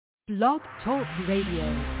Blog Talk Radio.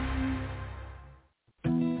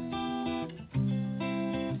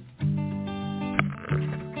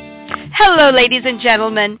 Hello, ladies and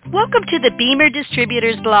gentlemen. Welcome to the BEMER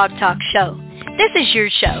Distributors Blog Talk Show. This is your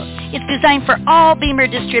show. It's designed for all BEMER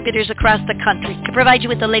distributors across the country to provide you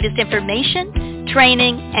with the latest information,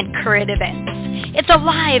 training, and current events. It's a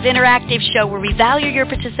live, interactive show where we value your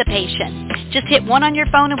participation. Just hit 1 on your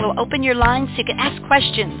phone and we'll open your lines so you can ask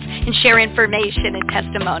questions and share information and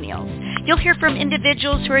testimonials. You'll hear from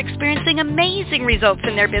individuals who are experiencing amazing results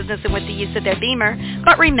in their business and with the use of their BEMER.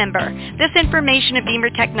 But remember, this information of BEMER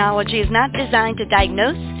technology is not designed to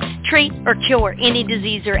diagnose, treat, or cure any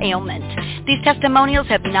disease or ailment. These testimonials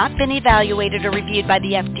have not been evaluated or reviewed by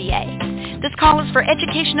the FDA. This call is for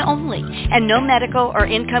education only, and no medical or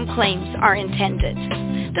income claims are intended.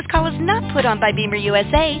 This call is not put on by BEMER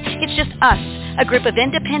USA. It's just us, a group of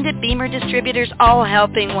independent BEMER distributors all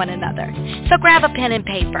helping one another. So grab a pen and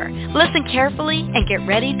paper, listen carefully, and get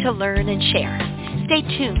ready to learn and share. Stay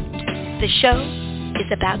tuned. The show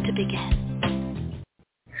is about to begin.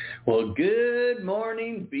 Well, good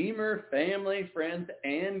morning, BEMER family, friends,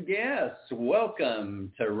 and guests.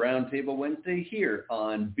 Welcome to Roundtable Wednesday here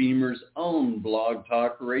on BEMER's own Blog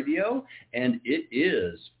Talk Radio, and it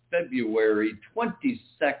is February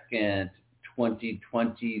 22nd,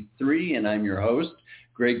 2023, and I'm your host,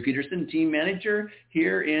 Greg Petersen, team manager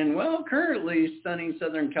here in, well, currently sunny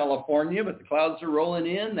Southern California, but the clouds are rolling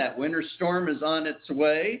in. That winter storm is on its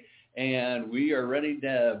way, and we are ready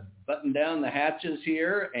to button down the hatches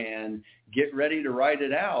here and get ready to ride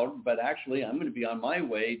it out. But actually, I'm going to be on my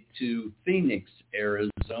way to Phoenix,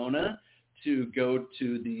 Arizona, to go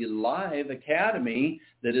to the live academy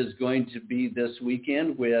that is going to be this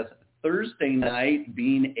weekend, with Thursday night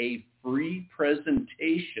being a free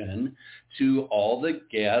presentation to all the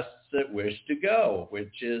guests that wish to go,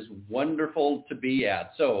 which is wonderful to be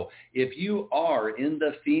at. So if you are in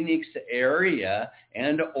the Phoenix area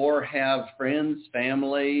and or have friends,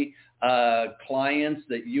 family, clients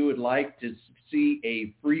that you would like to see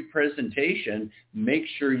a free presentation, make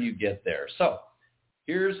sure you get there. So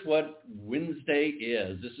here's what Wednesday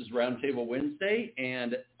is. This is Roundtable Wednesday,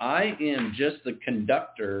 and I am just the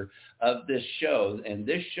conductor of this show, and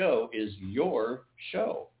this show is your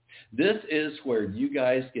show. This is where you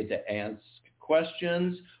guys get to ask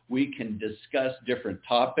questions. We can discuss different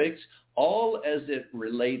topics, all as it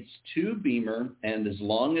relates to BEMER, and as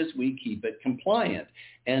long as we keep it compliant.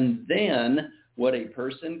 And then what a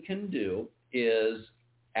person can do is,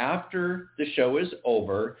 after the show is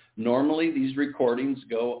over, normally these recordings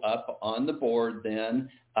go up on the board then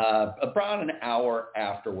about an hour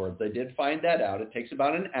afterwards. I did find that out. It takes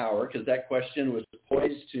about an hour because that question was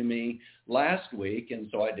posed to me last week, and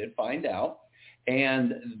so I did find out.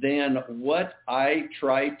 And then what I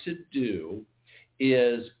try to do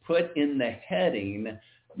is put in the heading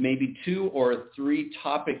maybe 2 or 3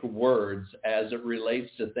 topic words as it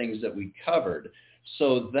relates to things that we covered.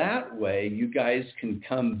 So that way you guys can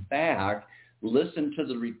come back, listen to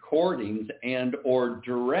the recordings, and or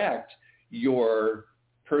direct your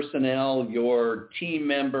personnel, your team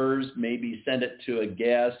members, maybe send it to a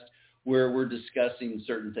guest where we're discussing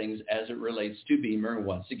certain things as it relates to BEMER,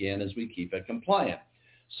 once again, as we keep it compliant.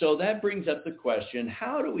 So that brings up the question,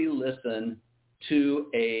 how do we listen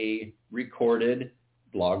to a recorded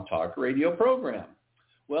Blog Talk Radio program?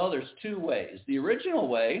 Well, there's 2 ways. The original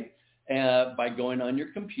way, by going on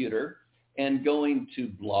your computer and going to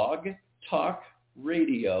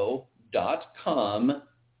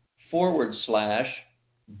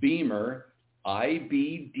blogtalkradio.com/BEMER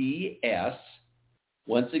IBDS.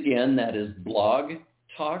 Once again, that is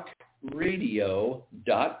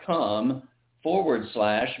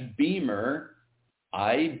blogtalkradio.com/BEMER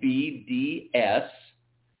IBDS.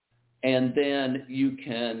 And then you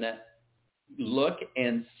can look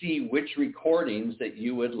and see which recordings that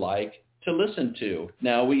you would like to listen to.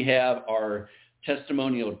 Now, we have our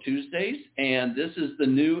Testimonial Tuesdays, and this is the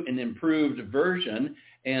new and improved version.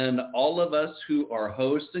 And all of us who are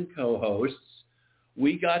hosts and co-hosts,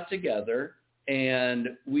 we got together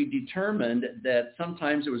and we determined that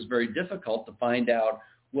sometimes it was very difficult to find out,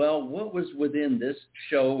 well, what was within this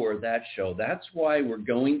show or that show. That's why we're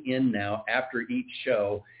going in now after each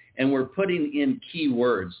show, and we're putting in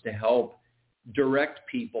keywords to help direct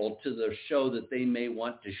people to the show that they may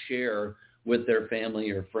want to share with their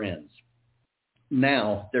family or friends.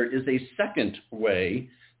 Now, there is a second way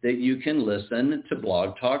that you can listen to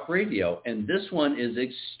Blog Talk Radio, and this one is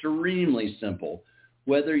extremely simple.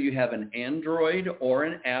 Whether you have an Android or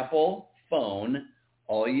an Apple phone,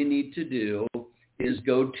 all you need to do is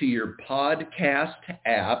go to your podcast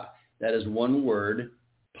app. That is one word,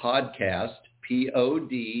 podcast,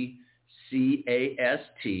 Podcast.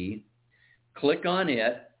 Click on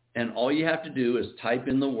it, and all you have to do is type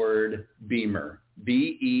in the word BEMER,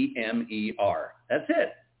 BEMER. That's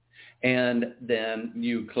it. And then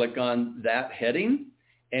you click on that heading,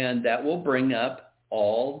 and that will bring up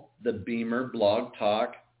all the BEMER Blog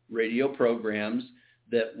Talk radio programs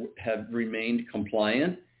that have remained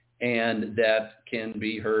compliant and that can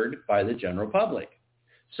be heard by the general public.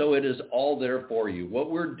 So it is all there for you.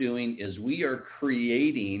 What we're doing is we are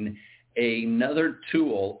creating another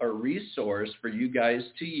tool, a resource for you guys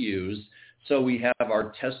to use. So we have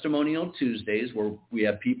our Testimonial Tuesdays where we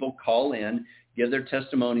have people call in, give their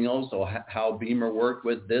testimonials of how BEMER worked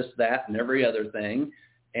with this, that, and every other thing.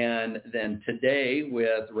 And then today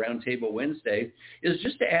with Roundtable Wednesday is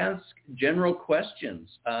just to ask general questions,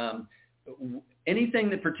 anything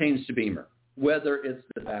that pertains to BEMER, whether it's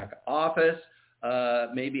the back office,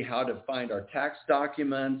 maybe how to find our tax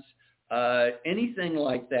documents, anything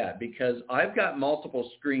like that, because I've got multiple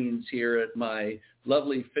screens here at my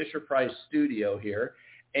lovely Fisher-Price studio here,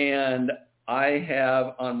 and I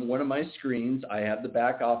have on one of my screens, I have the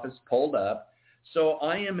back office pulled up, so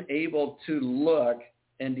I am able to look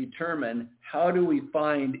and determine how do we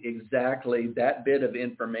find exactly that bit of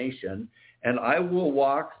information, and I will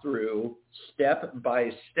walk through step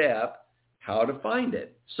by step how to find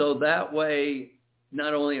it. So that way,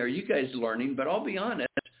 not only are you guys learning, but I'll be honest,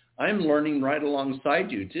 I'm learning right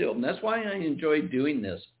alongside you too. And that's why I enjoy doing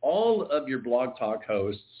this. All of your Blog Talk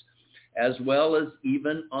hosts, as well as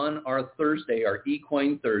even on our Thursday, our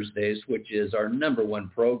Equine Thursdays, which is our number one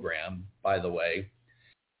program, by the way,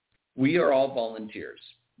 we are all volunteers,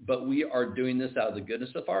 but we are doing this out of the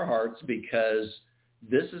goodness of our hearts because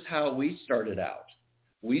this is how we started out.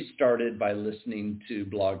 We started by listening to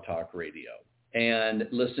Blog Talk Radio and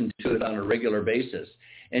listened to it on a regular basis.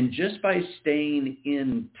 And just by staying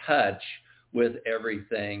in touch with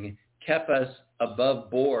everything kept us above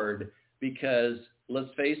board because,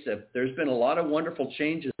 let's face it, there's been a lot of wonderful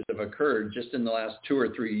changes that have occurred just in the last 2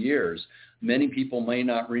 or 3 years. Many people may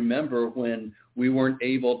not remember when we weren't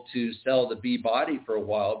able to sell the bee body for a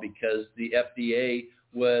while because the FDA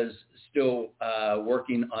was still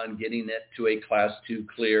working on getting it to a Class 2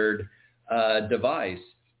 cleared device.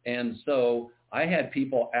 And so I had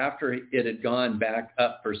people, after it had gone back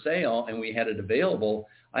up for sale and we had it available,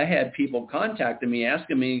 I had people contacting me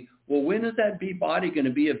asking me, well, when is that bee body going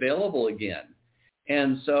to be available again?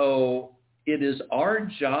 And so it is our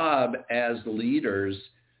job as leaders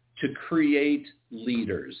to create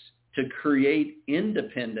leaders, to create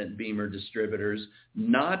independent BEMER distributors,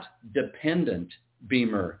 not dependent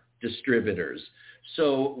BEMER distributors.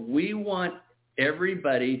 So we want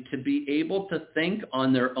everybody to be able to think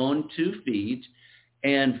on their own 2 feet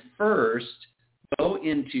and first go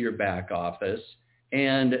into your back office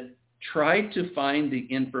and try to find the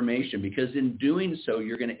information, because in doing so,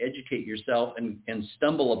 you're going to educate yourself and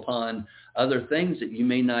stumble upon other things that you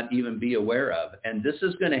may not even be aware of. And this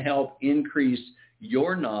is going to help increase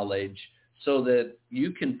your knowledge so that you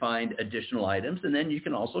can find additional items, and then you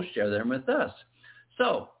can also share them with us.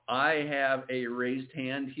 So I have a raised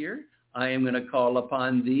hand here. I am going to call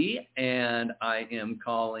upon thee, and I am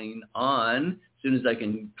calling on, as soon as I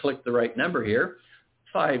can click the right number here,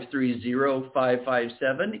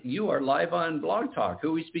 530-557. You are live on Blog Talk. Who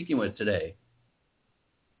are we speaking with today?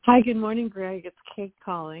 Hi, good morning, Greg. It's Kate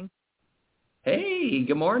calling. Hey,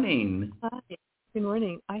 good morning. Hi, good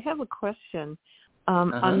morning. I have a question.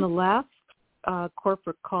 On the last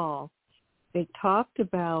corporate call, they talked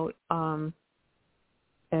about a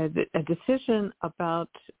decision about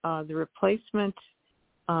the replacement,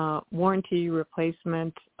 warranty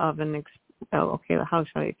replacement of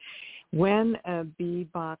when a bee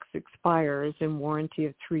box expires in warranty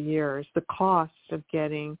of 3 years, the cost of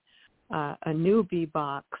getting a new bee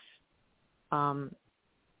box or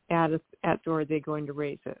are they going to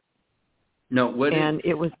raise it? No,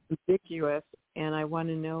 it was ambiguous, and I want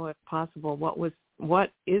to know, if possible,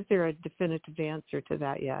 what is there a definitive answer to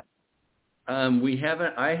that yet?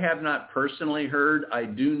 I have not personally heard. I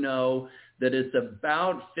do know that it's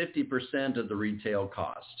about 50% of the retail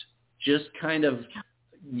cost. Just kind of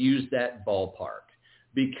use that ballpark,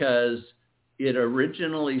 because it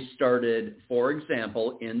originally started, for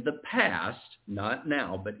example, in the past, not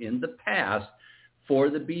now, but in the past,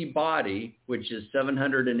 for the bee body, which is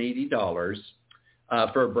 $780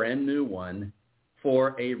 for a brand new one,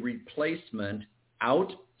 for a replacement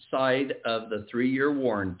outside of the 3-year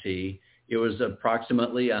warranty, it was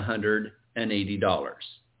approximately $180.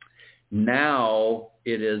 Now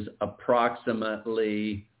it is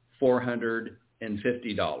approximately $450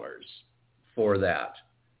 for that.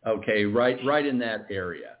 Okay, right in that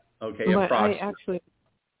area. Okay, But approximately.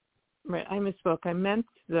 I misspoke. I meant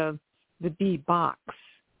the B box.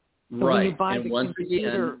 So right. when you buy And the once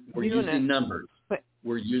computer again, we're unit, using numbers. but,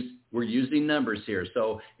 We're using numbers here.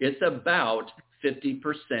 So it's about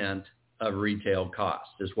 50% of retail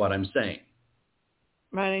cost is what I'm saying.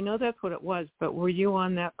 right, I know that's what it was, but were you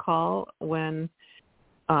on that call when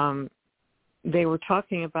they were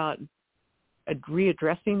talking about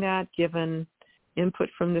readdressing that, given input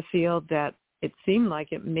from the field that it seemed like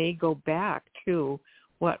it may go back to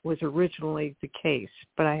what was originally the case,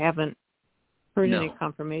 but I haven't heard any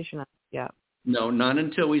confirmation on it yet. No, not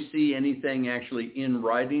until we see anything actually in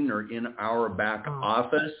writing or in our back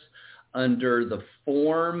office under the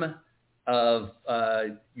form of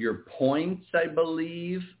your points, I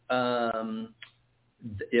believe.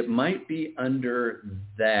 It might be under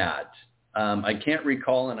that. I can't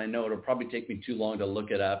recall, and I know it'll probably take me too long to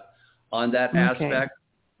look it up on that aspect,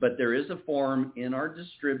 but there is a form in our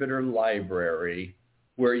distributor library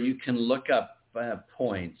where you can look up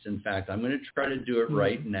points. In fact, I'm going to try to do it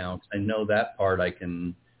right now because I know that part I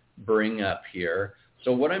can bring up here.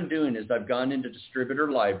 So what I'm doing is I've gone into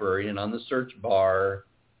distributor library, and on the search bar,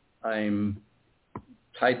 I'm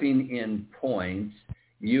typing in points,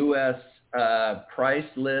 U.S. Price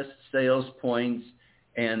list, sales points,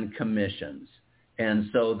 and commissions. And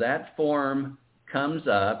so that form comes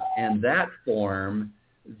up, and that form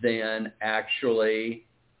then actually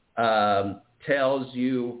tells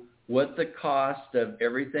you what the cost of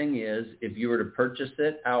everything is if you were to purchase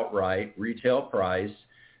it outright, retail price.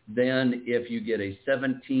 Then if you get a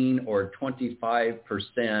 17 or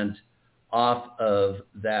 25% off of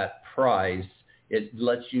that price, it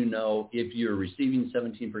lets you know if you're receiving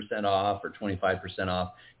 17% off or 25%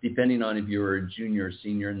 off, depending on if you were a junior or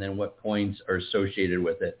senior, and then what points are associated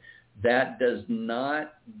with it. That does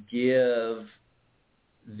not give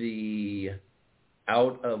the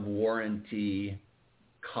out of warranty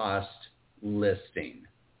cost listing.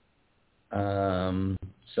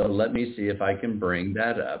 So let me see if I can bring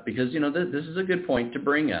that up, because, this is a good point to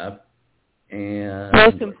bring up. And well,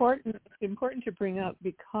 it's important to bring up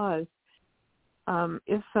because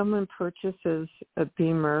if someone purchases a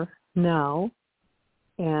BEMER now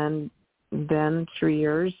and then 3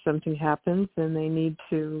 years something happens and they need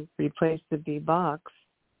to replace the B box,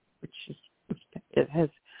 which is, it has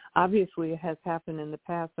happened in the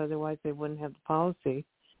past, otherwise they wouldn't have the policy.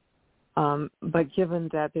 But given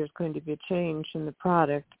that there's going to be a change in the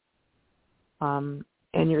product,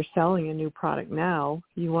 and you're selling a new product now,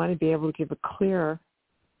 you want to be able to give a clear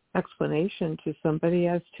explanation to somebody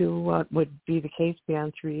as to what would be the case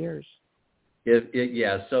beyond 3 years.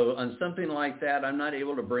 So on something like that, I'm not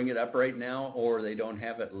able to bring it up right now, or they don't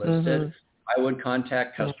have it listed. I would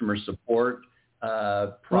contact customer support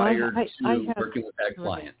prior to working with that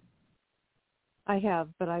client. I have,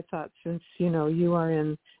 but I thought since, you are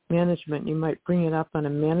in management, you might bring it up on a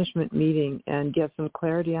management meeting and get some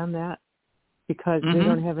clarity on that, because they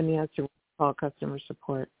don't have an answer. Call customer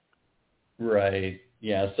support. Right.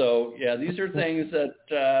 Yeah. So, these are things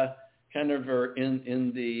that kind of are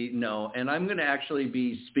in the know. And I'm going to actually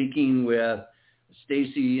be speaking with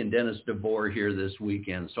Stacy and Dennis DeVore here this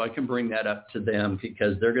weekend, so I can bring that up to them,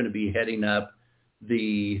 because they're going to be heading up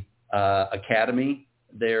the academy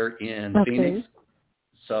there in Phoenix.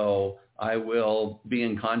 So I will be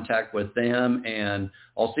in contact with them, and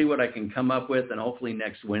I'll see what I can come up with, and hopefully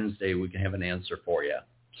next Wednesday we can have an answer for you.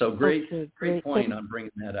 So great point on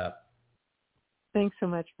bringing that up. Thanks so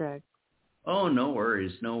much, Greg. Oh, no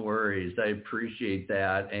worries. I appreciate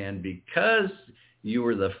that. And because you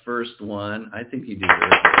were the first one, I think you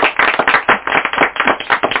deserve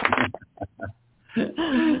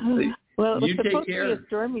it. Well, it's supposed to be a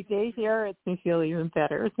stormy day here. It makes me feel even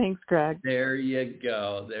better. Thanks, Greg. There you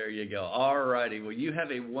go. All righty. Well, you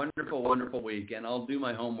have a wonderful, wonderful week, and I'll do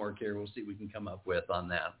my homework here. We'll see what we can come up with on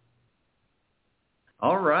that.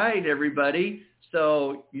 All right, everybody.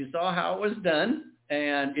 So you saw how it was done,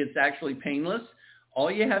 and it's actually painless.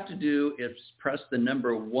 All you have to do is press the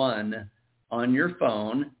number 1 on your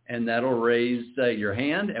phone, and that'll raise your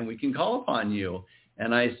hand, and we can call upon you.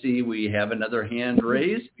 And I see we have another hand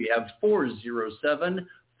raised. We have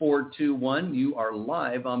 407-421. You are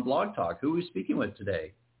live on Blog Talk. Who are we speaking with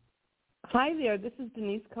today? Hi there. This is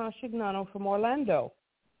Denise Coscignano from Orlando.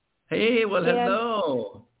 Hey, well,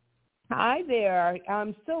 hello. Hi there.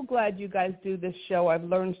 I'm so glad you guys do this show. I've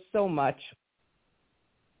learned so much.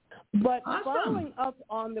 But following up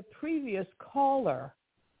on the previous caller,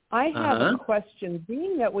 I have a question.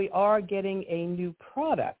 Being that we are getting a new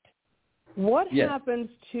product, what happens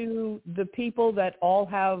to the people that all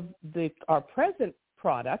have our present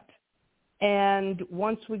product And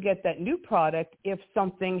once we get that new product, if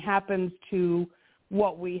something happens to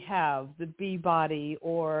what we have, the B body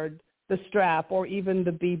or the strap or even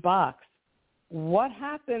the B box, what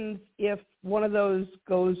happens if one of those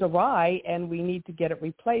goes awry and we need to get it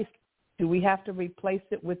replaced? Do we have to replace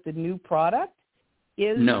it with the new product?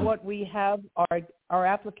 No. What we have, our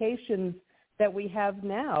applications that we have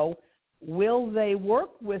now, will they work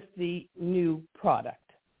with the new product?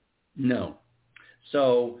 No.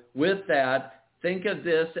 So with that, think of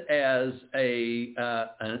this as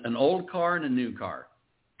an old car and a new car.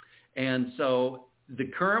 And so the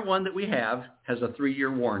current one that we have has a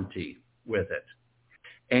 3-year warranty with it.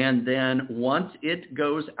 And then once it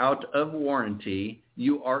goes out of warranty,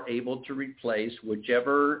 you are able to replace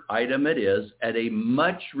whichever item it is at a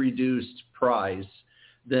much reduced price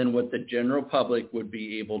than what the general public would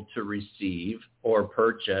be able to receive or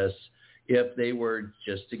purchase if they were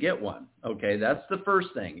just to get one. Okay, that's the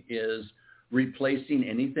first thing, is replacing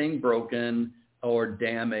anything broken or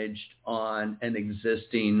damaged on an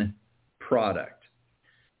existing product.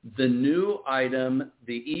 The new item,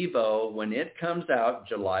 the Evo, when it comes out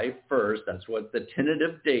July 1st, that's what the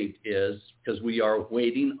tentative date is, because we are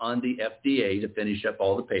waiting on the FDA to finish up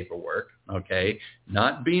all the paperwork, okay?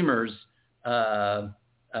 Not BEMER's, one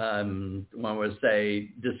would say,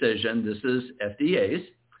 decision. This is FDA's.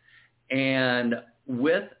 And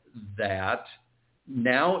with that,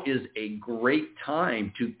 now is a great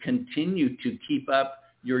time to continue to keep up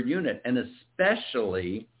your unit, and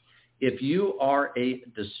especially if you are a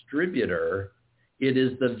distributor, it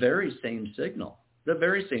is the very same signal,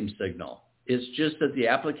 It's just that the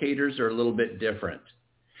applicators are a little bit different.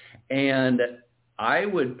 And I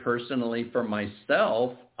would personally, for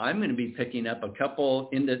myself, I'm going to be picking up a couple,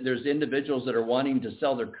 there's individuals that are wanting to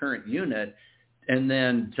sell their current unit and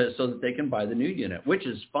then so that they can buy the new unit, which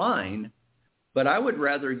is fine. But I would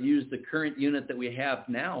rather use the current unit that we have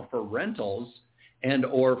now for rentals and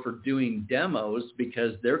or for doing demos,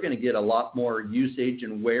 because they're going to get a lot more usage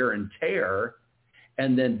and wear and tear,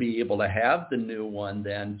 and then be able to have the new one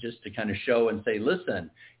then just to kind of show and say,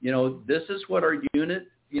 listen, this is what our unit,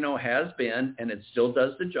 has been, and it still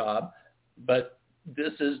does the job, but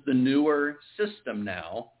this is the newer system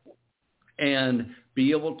now, and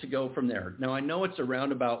be able to go from there. Now, I know it's a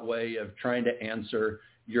roundabout way of trying to answer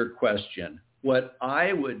your question. What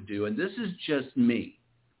I would do, and this is just me,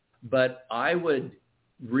 but I would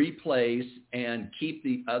replace and keep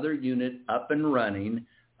the other unit up and running,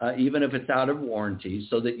 even if it's out of warranty,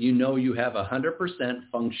 so that you have a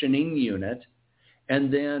 100% functioning unit,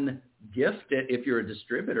 and then gift it, if you're a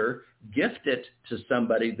distributor, gift it to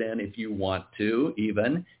somebody then if you want to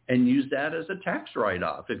even, and use that as a tax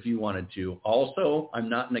write-off if you wanted to. Also, I'm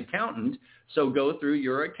not an accountant, so go through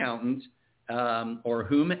your accountant or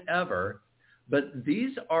whomever. But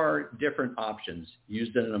these are different options.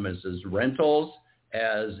 Use them as rentals,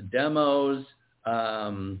 as demos,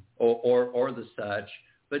 or the such.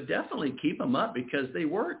 But definitely keep them up because they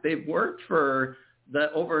work. They've worked for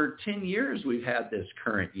the over 10 years we've had this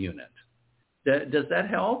current unit. Does that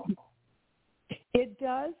help? It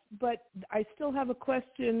does, but I still have a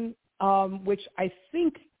question, which I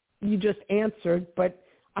think you just answered, but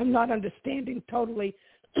I'm not understanding totally.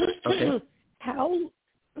 Okay.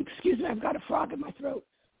 Excuse me, I've got a frog in my throat.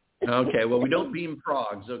 Okay, well, we don't beam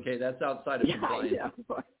frogs, okay? That's outside of compliance. Yeah.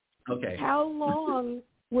 Okay. How long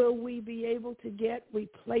will we be able to get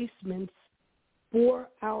replacements for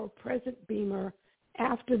our present BEMER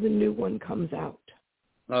after the new one comes out?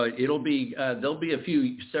 It'll be, there'll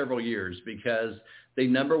be several years, because they,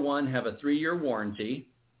 number one, have a 3-year warranty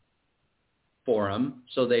for them,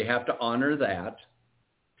 so they have to honor that.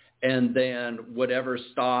 And then whatever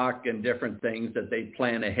stock and different things that they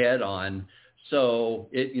plan ahead on. So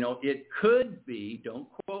it could be, don't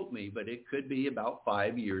quote me, but it could be about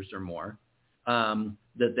 5 years or more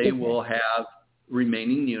that they will have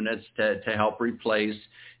remaining units to help replace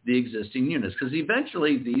the existing units, because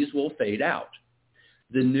eventually these will fade out.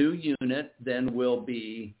 The new unit then will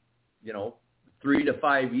be, 3 to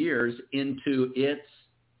 5 years into its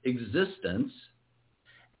existence.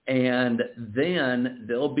 And then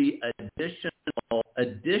there'll be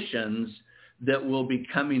additions that will be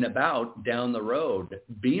coming about down the road.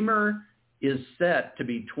 BEMER is set to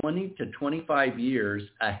be 20 to 25 years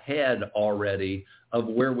ahead already of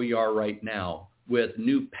where we are right now, with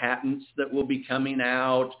new patents that will be coming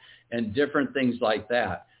out and different things like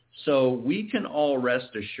that. So we can all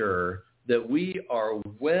rest assured that we are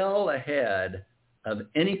well ahead of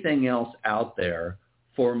anything else out there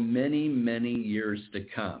for many, many years to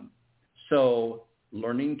come. So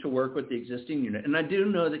learning to work with the existing unit. And I do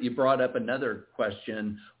know that you brought up another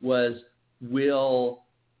question was, will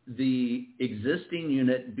the existing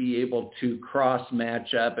unit be able to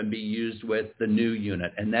cross-match up and be used with the new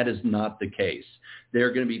unit, and that is not the case.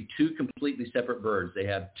 They're going to be two completely separate birds. They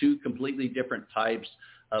have two completely different types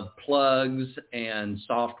of plugs and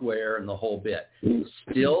software and the whole bit.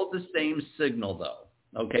 Still the same signal, though.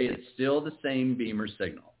 Okay, it's still the same BEMER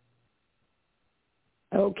signal.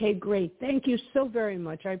 Okay, great. Thank you so very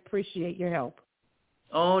much. I appreciate your help.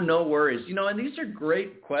 Oh, no worries. And these are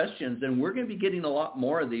great questions, and we're going to be getting a lot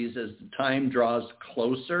more of these as the time draws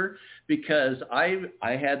closer, because I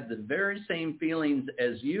had the very same feelings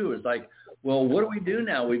as you. It's like, well, what do we do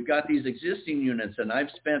now? We've got these existing units, and I've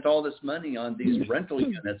spent all this money on these rental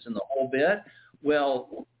units and the whole bit.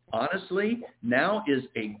 Well, honestly, now is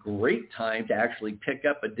a great time to actually pick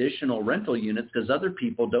up additional rental units because other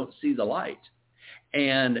people don't see the light,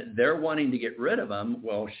 and they're wanting to get rid of them.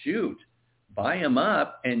 Well, shoot. Buy them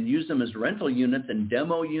up and use them as rental units and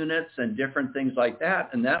demo units and different things like that.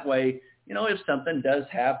 And that way, if something does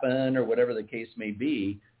happen or whatever the case may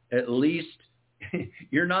be, at least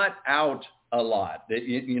you're not out a lot.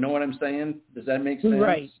 You know what I'm saying? Does that make sense?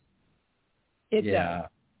 Right. It does.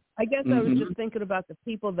 I guess I was just thinking about the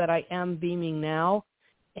people that I am beaming now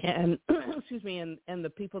and, excuse me, and the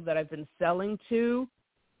people that I've been selling to.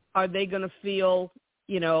 Are they going to feel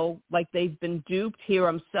like they've been duped? Here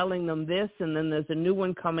I'm selling them this, and then there's a new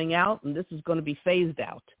one coming out, and this is going to be phased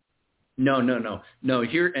out. No.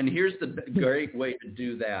 Here's the great way to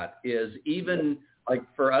do that is even like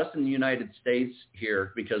for us in the United States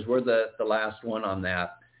here, because we're the last one on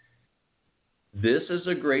that. This is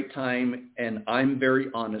a great time, and I'm very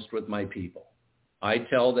honest with my people. I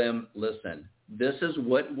tell them, listen, this is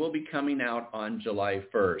what will be coming out on July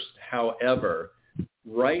 1st. However,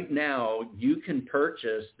 right now, you can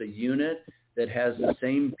purchase the unit that has the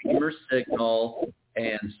same BEMER signal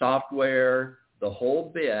and software, the whole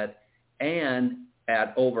bit, and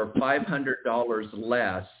at over $500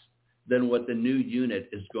 less than what the new unit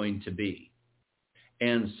is going to be.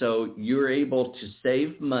 And so you're able to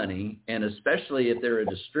save money, and especially if they're a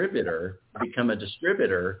distributor, become a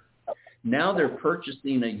distributor, now they're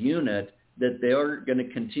purchasing a unit that they're going to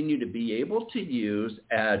continue to be able to use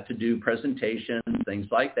to do presentations, things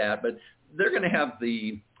like that. But they're going to have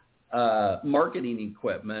the marketing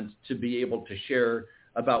equipment to be able to share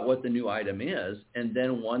about what the new item is. And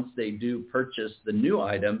then once they do purchase the new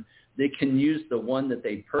item, they can use the one that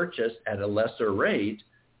they purchased at a lesser rate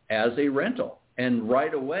as a rental. And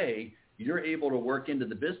right away, you're able to work into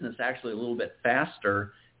the business actually a little bit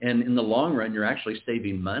faster. And in the long run, you're actually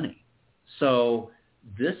saving money. So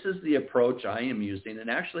this is the approach I am using, and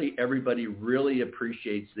actually everybody really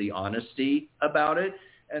appreciates the honesty about it.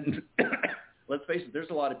 And let's face it, there's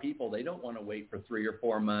a lot of people, they don't want to wait for 3 or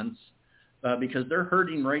 4 months because they're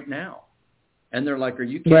hurting right now. And they're like, are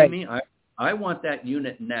you kidding me? I want that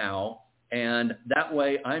unit now, and that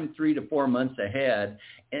way I'm 3 to 4 months ahead.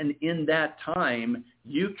 And in that time,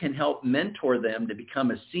 you can help mentor them to become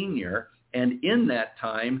a senior. And in that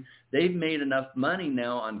time, they've made enough money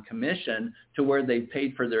now on commission to where they've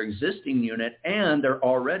paid for their existing unit, and they're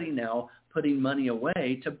already now putting money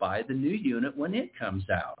away to buy the new unit when it comes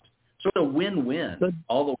out. So it's a win-win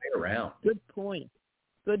all the way around. Good point.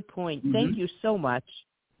 Mm-hmm. Thank you so much.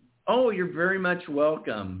 Oh, you're very much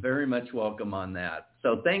welcome. Very much welcome on that.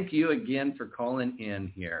 So thank you again for calling in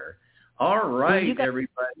here. All right,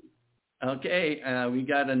 everybody. Okay, we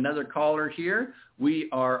got another caller here. We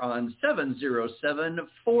are on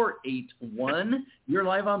 707-481. You're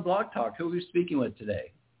live on Blog Talk. Who are we speaking with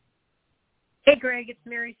today? Hey, Greg. It's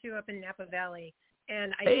Mary Sue up in Napa Valley.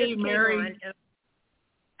 And I just came Mary. on. And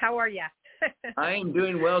how are you? I am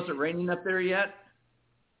doing well. Is it raining up there yet?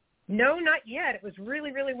 No, not yet. It was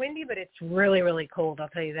really, really windy, but it's really, really cold. I'll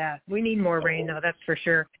tell you that. We need more rain, though. That's for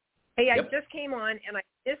sure. Hey, I just came on, and I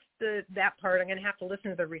missed that part. I'm going to have to listen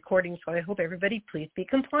to the recording, so I hope everybody please be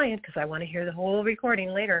compliant because I want to hear the whole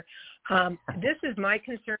recording later. This is my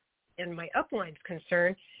concern and my upline's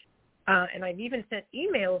concern, and I've even sent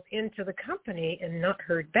emails into the company and not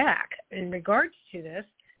heard back. In regards to this,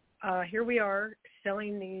 here we are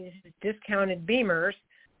selling these discounted BEMERs.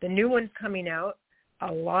 The new one's coming out.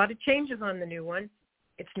 A lot of changes on the new one.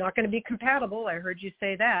 It's not going to be compatible. I heard you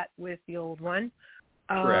say that with the old one.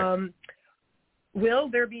 Correct. Will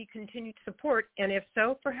there be continued support, and if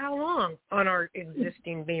so, for how long on our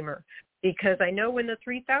existing BEMER? Because I know when the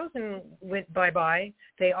 3000 went bye-bye,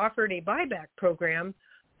 they offered a buyback program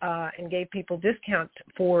and gave people discounts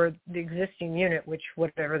for the existing unit, which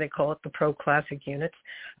whatever they call it, the Pro Classic units.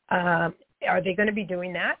 Are they going to be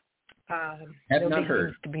doing that? Have not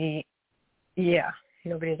heard.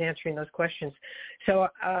 Nobody's answering those questions. So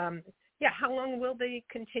how long will they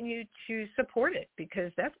continue to support it?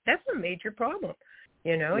 Because that's a major problem.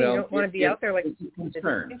 You know, you don't want to be out there like it's a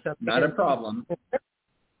concern, not a problem.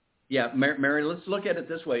 Yeah, Mary, let's look at it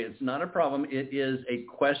this way. It's not a problem. It is a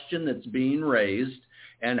question that's being raised,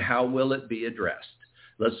 and how will it be addressed?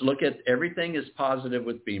 Let's look at everything is positive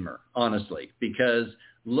with BEMER, honestly, because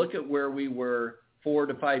look at where we were 4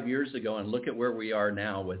 to 5 years ago and look at where we are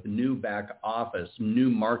now with new back office, new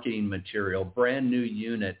marketing material, brand new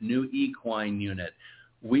unit, new equine unit.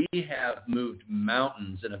 We have moved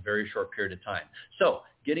mountains in a very short period of time. So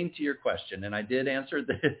getting to your question, and I did answer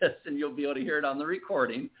this, and you'll be able to hear it on the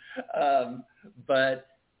recording, but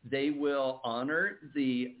they will honor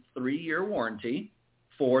the 3-year warranty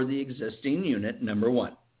for the existing unit, number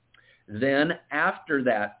one. Then after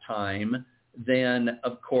that time, then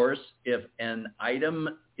of course, if an item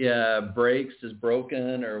breaks, is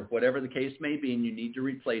broken, or whatever the case may be, and you need to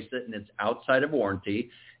replace it and it's outside of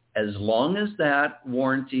warranty, as long as that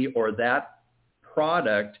warranty or that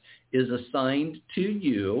product is assigned to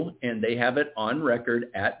you and they have it on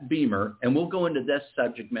record at BEMER, and we'll go into this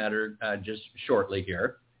subject matter just shortly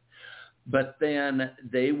here, but then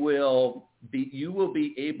you will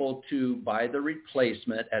be able to buy the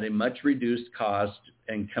replacement at a much reduced cost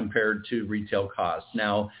and compared to retail costs.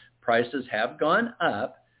 Now, prices have gone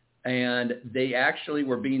up, and they actually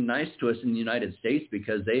were being nice to us in the United States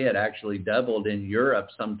because they had actually doubled in Europe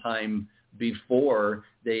sometime before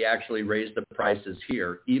they actually raised the prices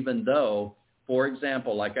here, even though, for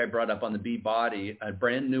example, like I brought up on the B body, a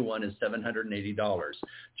brand new one is $780.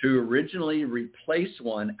 To originally replace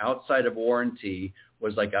one outside of warranty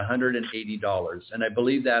was like $180. And I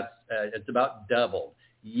believe that's it's about doubled.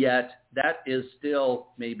 Yet that is still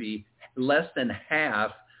maybe less than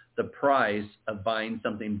half the price of buying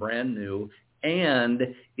something brand new, and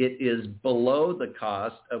it is below the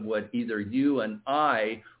cost of what either you and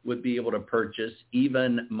I would be able to purchase,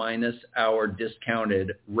 even minus our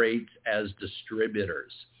discounted rates as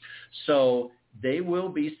distributors. So they will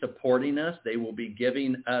be supporting us. They will be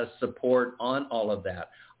giving us support on all of that.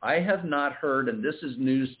 I have not heard, and this is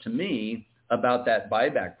news to me, about that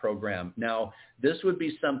buyback program. Now, this would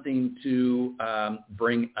be something to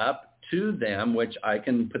bring up to them, which I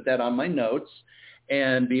can put that on my notes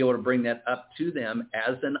and be able to bring that up to them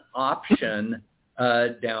as an option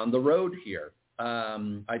down the road here.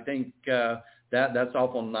 I think that's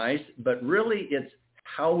awful nice, but really it's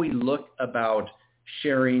how we look about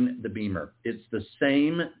sharing the BEMER. It's the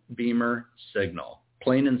same BEMER signal,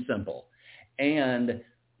 plain and simple. And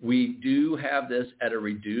we do have this at a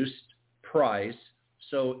reduced price,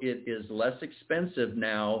 so it is less expensive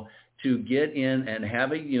now to get in and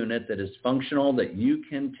have a unit that is functional, that you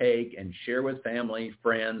can take and share with family,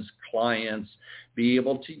 friends, clients, be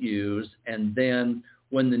able to use. And then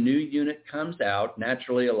when the new unit comes out,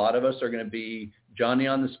 naturally a lot of us are going to be Johnny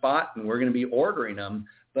on the spot and we're going to be ordering them,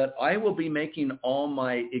 but I will be making all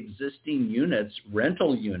my existing units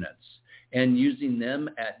rental units and using them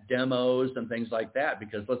at demos and things like that,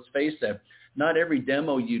 because let's face it, not every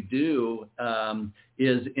demo you do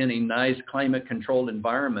is in a nice climate-controlled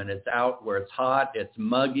environment. It's out where it's hot, it's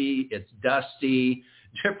muggy, it's dusty,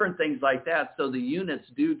 different things like that. So the units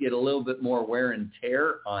do get a little bit more wear and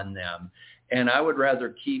tear on them. And I would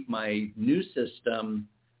rather keep my new system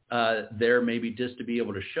there maybe just to be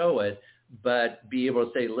able to show it, but be able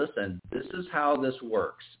to say, listen, this is how this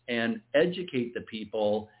works, and educate the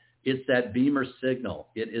people. It's that BEMER signal.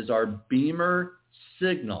 It is our BEMER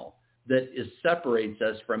signal that separates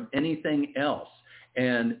us from anything else.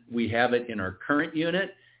 And we have it in our current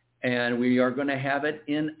unit, and we are going to have it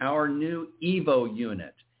in our new EVO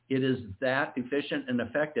unit. It is that efficient and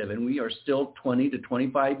effective, and we are still 20 to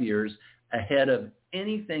 25 years ahead of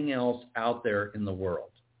anything else out there in the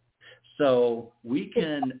world. So we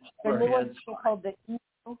can... The new one's being called the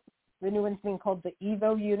EVO? The new one's being called the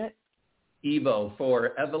EVO unit? EVO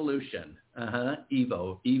for evolution.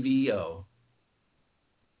 EVO, EVO.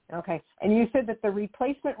 Okay. And you said that the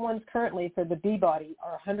replacement ones currently for the B body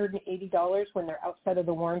are $180 when they're outside of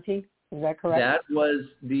the warranty. Is that correct? That was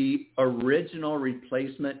the original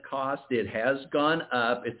replacement cost. It has gone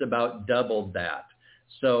up. It's about doubled that.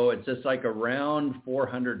 So it's just like around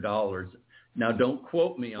 $400. Now, don't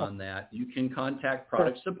quote me on that. You can contact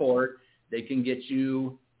product support. They can get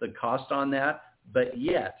you the cost on that. But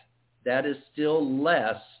yet, that is still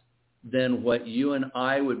less than what you and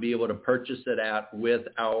I would be able to purchase it at with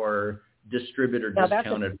our distributor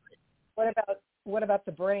discounted rate. What about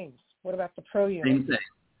the brains? What about the Pro unit? Same thing.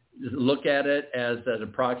 Look at it as at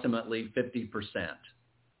approximately 50%,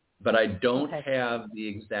 but I don't have the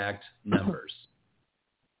exact numbers.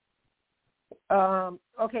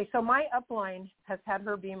 Okay, so my upline has had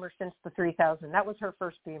her BEMER since the 3000. That was her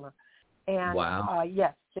first BEMER. And wow.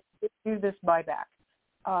 Yes, they do this buyback.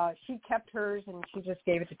 She kept hers and she just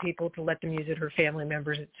gave it to people to let them use it, her family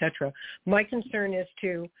members, etc. My concern is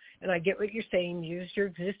to, and I get what you're saying, use your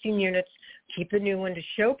existing units, keep the new one to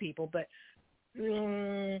show people, but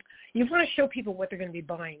you want to show people what they're going to be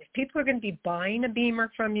buying. If people are going to be buying a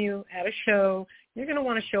BEMER from you at a show, you're going to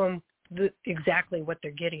want to show them exactly what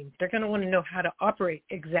they're getting. They're going to want to know how to operate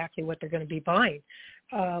exactly what they're going to be buying.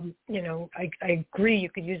 I agree you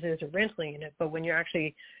could use it as a rental unit, but when you're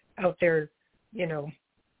actually out there,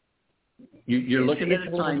 you're looking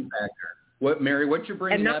at the time factor. Mary, what you're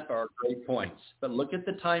bringing up are great points, but look at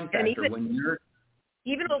the time factor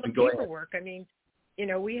even all the paperwork. Ahead. I mean,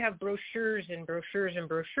 we have brochures and brochures and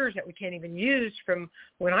brochures that we can't even use from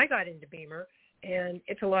when I got into BEMER, and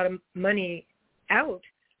it's a lot of money out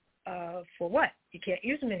for what? You can't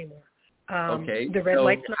use them anymore. Okay. The red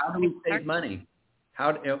lights. How do we save money?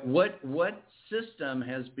 What system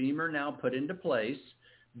has BEMER now put into place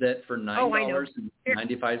that for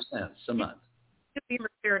 $9.95 a month? BEMER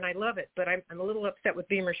Share, and I love it, but I'm a little upset with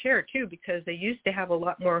BEMER Share too, because they used to have a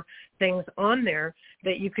lot more things on there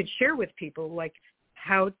that you could share with people, like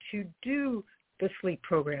how to do the sleep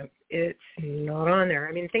program. It's not on there.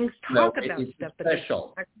 I mean, things talk about stuff, but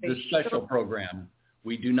the special program.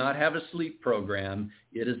 We do not have a sleep program.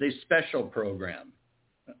 It is a special program.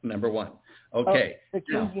 Number one. Okay.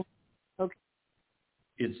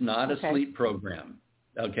 It's not a sleep program.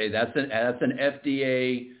 Okay, that's an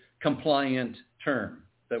FDA compliant term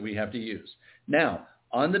that we have to use. Now,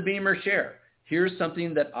 on the BEMER Share, here's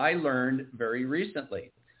something that I learned very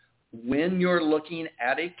recently. When you're looking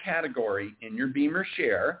at a category in your BEMER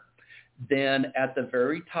Share, then at the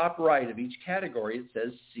very top right of each category, it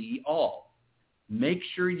says See All. Make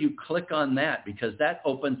sure you click on that, because that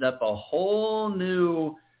opens up a whole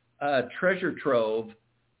new treasure trove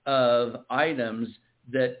of items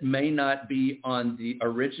that may not be on the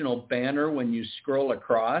original banner when you scroll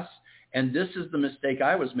across. And this is the mistake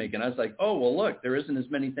I was making. I was like, oh, well, look, there isn't as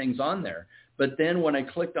many things on there. But then when I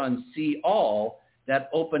clicked on See All, that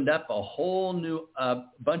opened up a whole new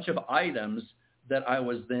bunch of items that I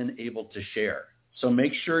was then able to share. So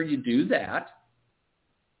make sure you do that.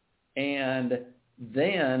 And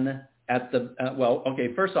then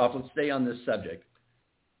first off, let's stay on this subject.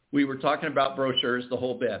 We were talking about brochures the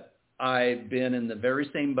whole bit. I've been in the very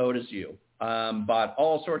same boat as you. Bought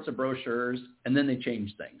all sorts of brochures, and then they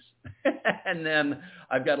changed things. And then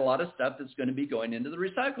I've got a lot of stuff that's going to be going into the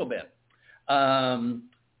recycle bin.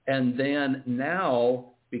 And then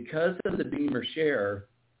now, because of the BEMER Share,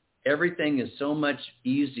 everything is so much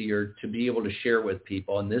easier to be able to share with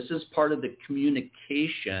people. And this is part of the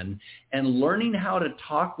communication and learning how to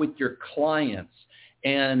talk with your clients.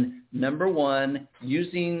 And number one,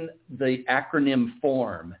 using the acronym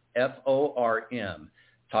FORM, FORM,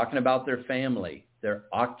 talking about their family, their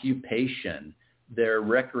occupation, their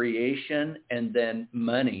recreation, and then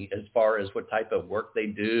money as far as what type of work they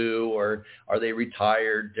do, or are they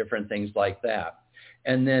retired, different things like that.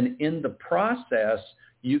 And then in the process,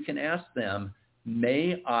 you can ask them,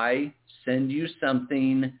 may I send you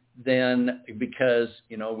something then, because,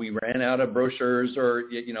 we ran out of brochures, or,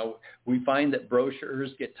 we find that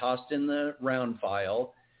brochures get tossed in the round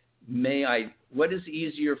file. What is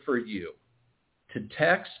easier for you, to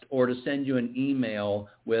text or to send you an email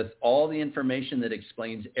with all the information that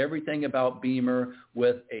explains everything about BEMER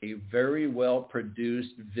with a very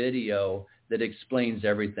well-produced video that explains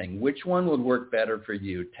everything? Which one would work better for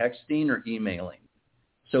you, texting or emailing?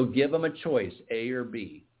 So give them a choice, A or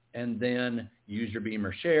B, and then use your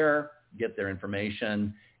BEMER Share, get their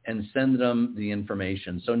information, and send them the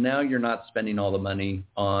information. So now you're not spending all the money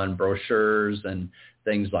on brochures and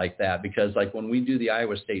things like that, because like when we do the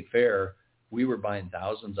Iowa State Fair, we were buying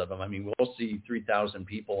thousands of them. I mean, we'll see 3,000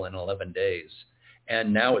 people in 11 days.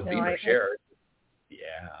 And now with BEMER Share,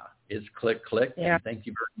 it's click, and thank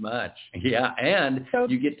you very much. Yeah, and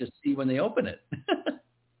you get to see when they open it.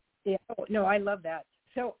 I love that.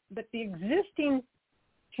 So, but the existing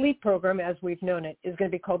sleep program, as we've known it, is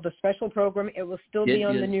going to be called the special program. It will still be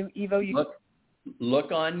on the new EVO.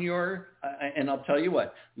 Look on your, and I'll tell you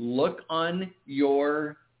what, look on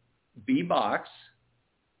your B-Box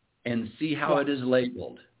and see how it is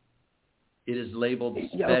labeled. It is labeled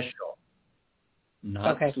special,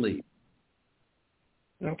 not sleep.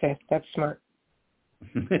 Okay, that's smart.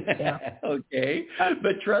 Okay,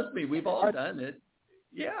 but trust me, we've all done it.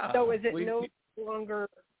 Yeah. So is it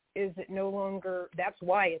no longer, that's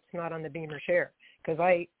why it's not on the BEMER Share.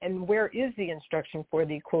 And where is the instruction for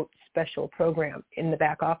the, quote, special program? In the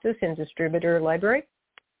back office, in distributor library?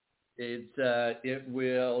 Should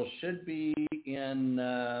be in.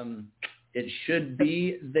 It should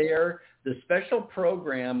be there. The special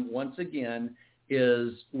program, once again,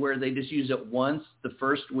 is where they just use it once the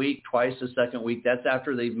first week, twice the second week. That's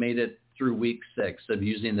after they've made it through week 6 of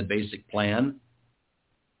using the basic plan.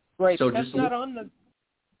 Right. So that's just not on the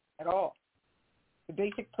at all. The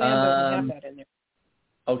basic plan doesn't have that in there.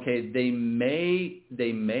 Okay, they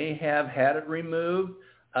may have had it removed.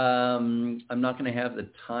 I'm not going to have the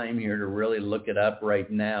time here to really look it up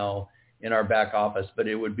right now in our back office, but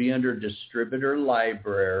it would be under distributor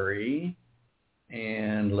library.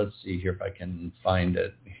 And let's see here if I can find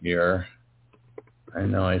it here. I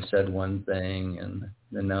know I said one thing and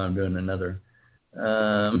then now I'm doing another.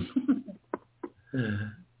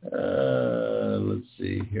 Let's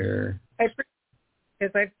see here.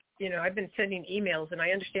 Because I've been sending emails, and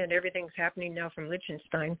I understand everything's happening now from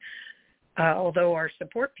Liechtenstein, although our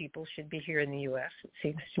support people should be here in the U.S., it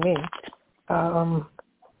seems to me.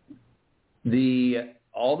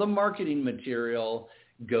 All the marketing material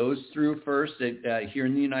goes through first here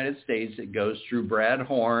in the United States. It goes through Brad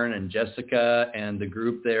Horn and Jessica and the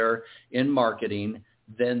group there in marketing.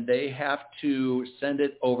 Then they have to send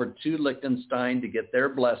it over to Liechtenstein to get their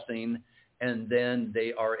blessing, and then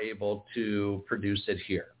they are able to produce it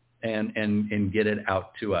here and get it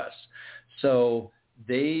out to us. So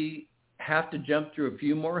they have to jump through a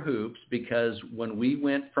few more hoops, because when we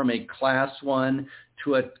went from a class 1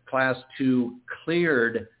 to a class 2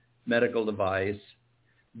 cleared medical device,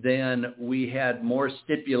 then we had more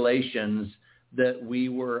stipulations that we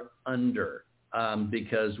were under,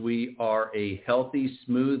 because we are a healthy,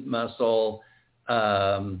 smooth muscle,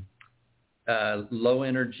 low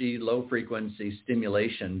energy, low frequency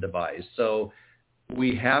stimulation device. So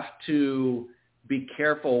we have to be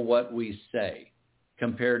careful what we say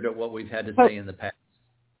compared to what we've had to say in the past.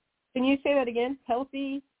 Can you say that again?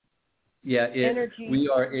 Healthy? Yeah, energy.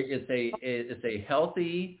 It's a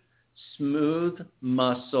healthy, smooth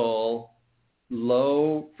muscle,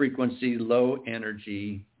 low frequency, low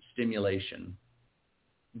energy stimulation.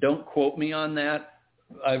 Don't quote me on that.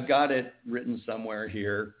 I've got it written somewhere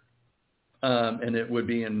here. And it would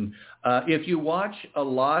be in, if you watch a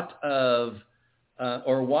lot of,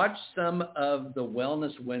 or watch some of the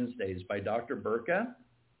Wellness Wednesdays by Dr. Burka.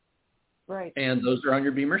 Right. And those are on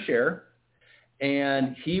your BEMER Share.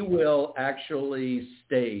 And he will actually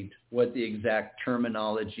state what the exact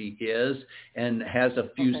terminology is, and has a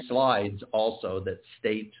few slides also that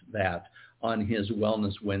state that on his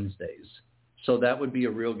Wellness Wednesdays. So that would be a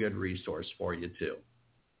real good resource for you too.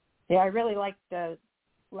 Yeah, I really liked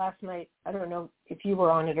last night. I don't know if you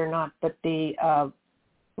were on it or not, but the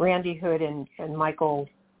Randy Hood and Michael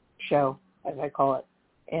show, as I call it.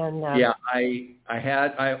 And yeah,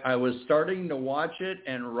 I was starting to watch it,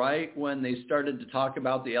 and right when they started to talk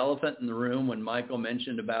about the elephant in the room, when Michael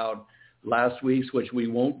mentioned about last week's, which we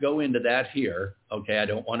won't go into that here. Okay, I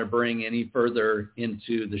don't want to bring any further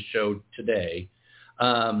into the show today.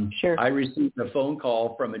 Sure. I received a phone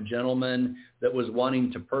call from a gentleman that was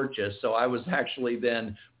wanting to purchase, so I was actually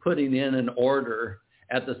then putting in an order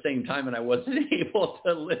at the same time, and I wasn't able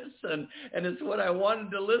to listen, and it's what I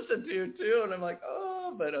wanted to listen to too, and I'm like,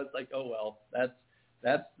 but I was like, well, that's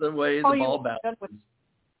the way the ball bounces.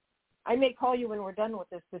 I may call you when we're done with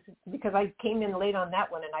this because I came in late on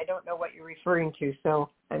that one, and I don't know what you're referring to, so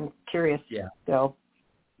I'm curious. Yeah. So.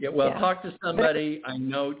 Yeah, well, talk to somebody. I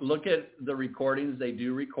know, look at the recordings. They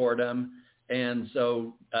do record them. And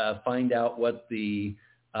so find out what the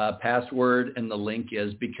password and the link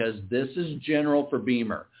is, because this is general for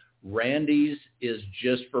BEMER. Randy's is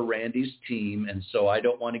just for Randy's team. And so I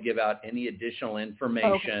don't want to give out any additional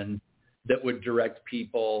information that would direct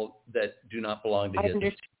people that do not belong to his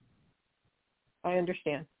team. I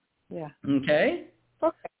understand. Yeah. Okay.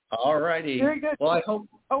 Okay. All righty. Very good. Well, I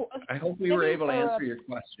hope we were able to answer your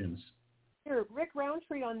questions. Sure. Rick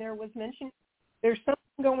Roundtree on there was mentioning there's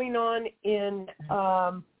something going on in,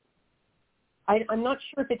 I'm not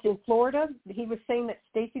sure if it's in Florida. He was saying that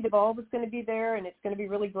Stacy Duvall was going to be there, and it's going to be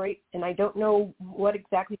really great. And I don't know what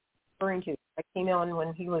exactly he's referring to. I came on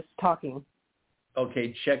when he was talking.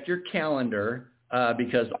 Okay, check your calendar.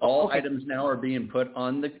 Because all items now are being put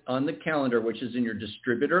on the calendar, which is in your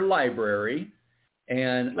distributor library.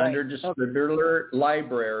 And under distributor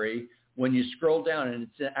library, when you scroll down, and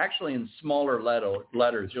it's actually in smaller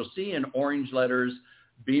letters, you'll see in orange letters,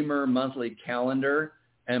 BEMER monthly calendar.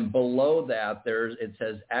 And below that, it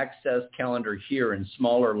says access calendar here in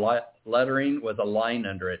smaller lettering with a line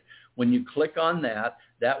under it. When you click on that,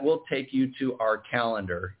 that will take you to our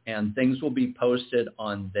calendar, and things will be posted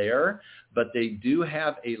on there. But they do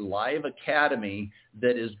have a live academy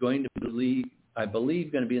that is going to I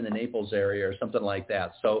believe, going to be in the Naples area or something like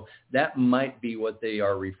that. So that might be what they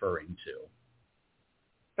are referring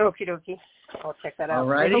to. Okie dokie. I'll check that out.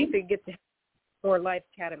 Alrighty. I hope they get to more live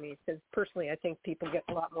academies because personally I think people get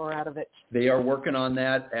a lot more out of it. They are working on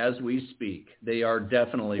that as we speak. They are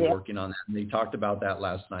definitely working on that. And they talked about that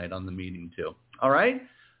last night on the meeting too. All right?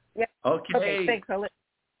 Yeah. Okay. Thanks.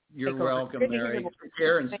 You're welcome, Mary. Take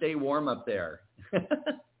care and stay warm up there.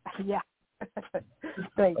 Yeah.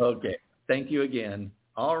 Thanks. Okay. Thank you again.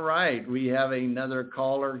 All right. We have another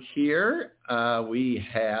caller here. We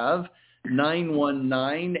have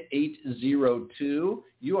 919802.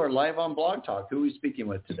 You are live on Blog Talk. Who are we speaking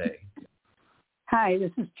with today? Hi,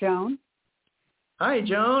 this is Joan. Hi,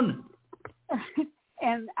 Joan.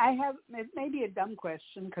 And I have, it may be a dumb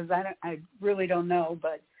question because I really don't know,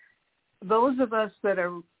 but those of us that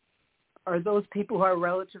are those people who are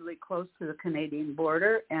relatively close to the Canadian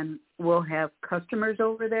border and will have customers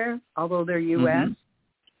over there, although they're U.S.,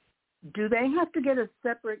 do they have to get a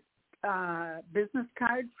separate business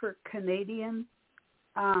card for Canadian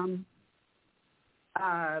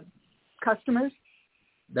customers?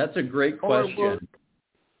 That's a great question.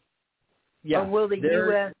 Or will the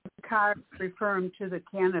U.S. card refer them to the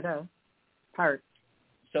Canada part?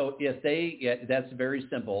 So that's very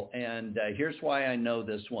simple. And here's why I know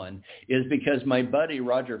this one is because my buddy,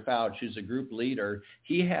 Roger Fouch, who's a group leader,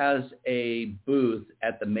 he has a booth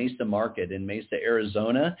at the Mesa Market in Mesa,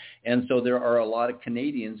 Arizona. And so there are a lot of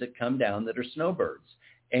Canadians that come down that are snowbirds.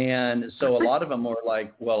 And so a lot of them are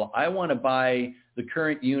like, well, I want to buy the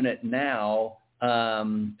current unit now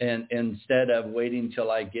and instead of waiting till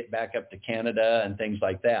I get back up to Canada and things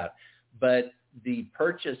like that. But the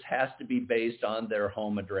purchase has to be based on their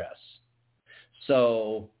home address.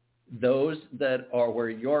 So those that are where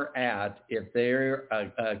you're at, if they're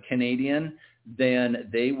a Canadian, then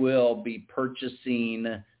they will be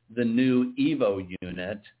purchasing the new Evo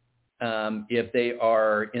unit. If they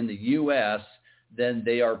are in the U.S., then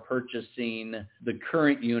they are purchasing the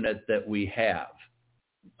current unit that we have.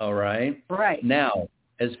 All right? Right. Now,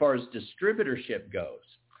 as far as distributorship goes,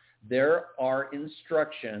 there are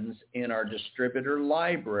instructions in our distributor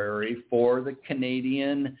library for the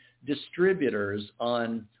Canadian distributors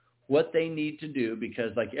on what they need to do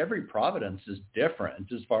because like every province is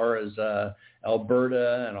different as far as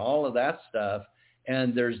Alberta and all of that stuff.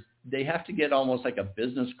 And they have to get almost like a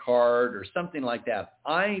business card or something like that.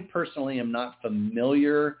 I personally am not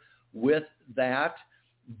familiar with that,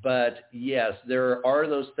 but yes, there are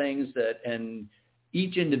those things that, and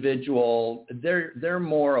each individual, they're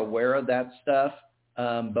more aware of that stuff,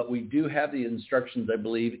 but we do have the instructions, I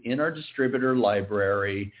believe, in our distributor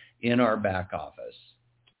library in our back office.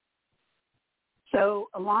 So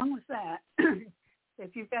along with that,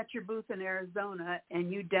 if you've got your booth in Arizona and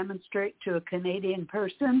you demonstrate to a Canadian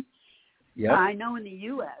person, I know in the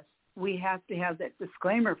U.S. we have to have that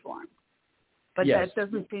disclaimer form, but that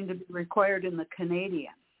doesn't seem to be required in the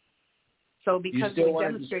Canadian. So because we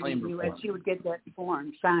demonstrated in the U.S., you would get that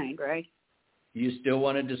form signed, right? You still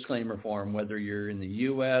want a disclaimer form, whether you're in the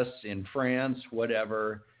U.S., in France,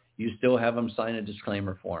 whatever. You still have them sign a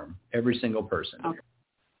disclaimer form, every single person.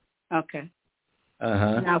 Okay.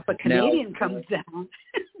 Uh-huh. Now, if a Canadian comes down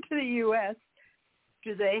to the U.S.,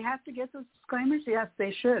 do they have to get those disclaimers? Yes,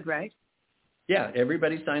 they should, right? Yeah,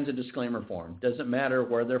 everybody signs a disclaimer form. Doesn't matter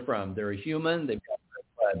where they're from. They're a human. They've got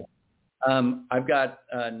blood. I've got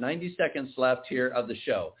 90 seconds left here of the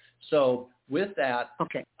show. So with that,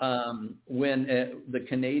 when the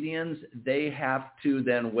Canadians, they have to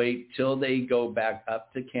then wait till they go back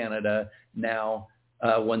up to Canada now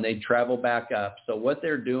when they travel back up. So what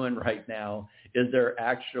they're doing right now is they're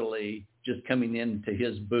actually just coming into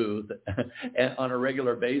his booth on a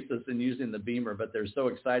regular basis and using the BEMER, but they're so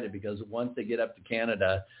excited because once they get up to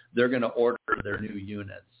Canada, they're going to order their new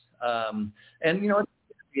units. And, you know, it's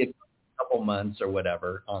going to be a couple months or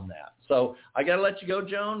whatever on that. So I got to let you go,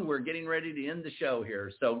 Joan. We're getting ready to end the show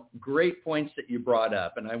here. So great points that you brought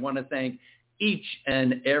up. And I want to thank each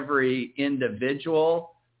and every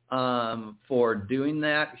individual for doing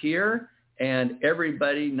that here. And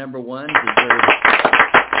everybody, number one, deserves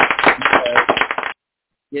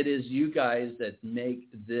it is you guys that make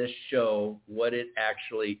this show what it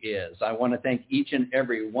actually is. I want to thank each and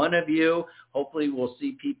every one of you. Hopefully we'll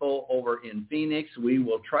see people over in Phoenix. We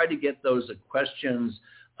will try to get those questions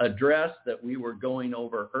addressed that we were going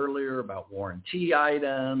over earlier about warranty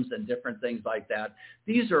items and different things like that.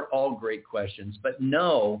 These are all great questions, but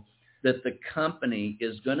know that the company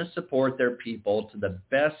is going to support their people to the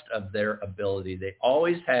best of their ability. They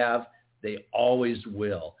always have, they always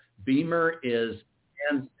will. BEMER is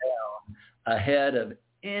hands down ahead of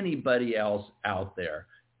anybody else out there.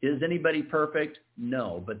 Is anybody perfect?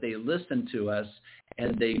 No, but they listen to us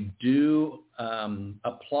and they do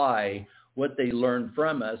apply what they learn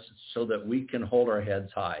from us so that we can hold our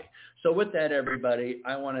heads high. So with that, everybody,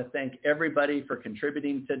 I want to thank everybody for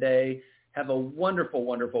contributing today. Have a wonderful,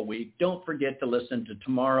 wonderful week. Don't forget to listen to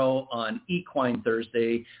tomorrow on Equine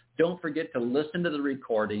Thursday. Don't forget to listen to the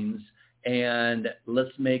recordings, and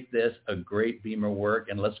let's make this a great BEMER work,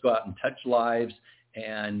 and let's go out and touch lives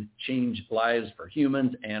and change lives for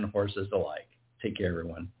humans and horses alike. Take care,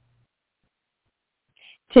 everyone.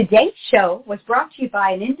 Today's show was brought to you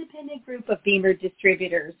by an independent group of BEMER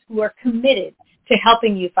distributors who are committed to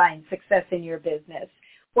helping you find success in your business.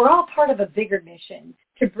 We're all part of a bigger mission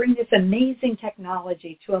to bring this amazing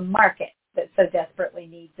technology to a market that so desperately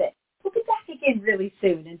needs it. We'll be back again really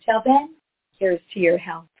soon. Until then, here's to your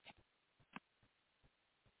health.